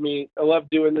having me. I love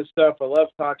doing this stuff. I love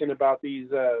talking about these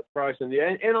products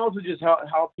and also just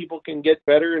how people can get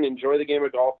better and enjoy the game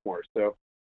of golf more. So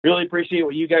really appreciate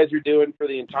what you guys are doing for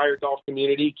the entire golf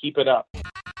community. Keep it up.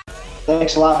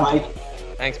 Thanks a lot, Mike.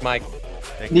 Thanks, Mike.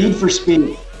 Need for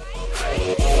Speed.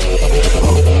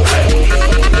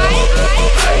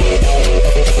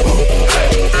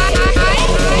 I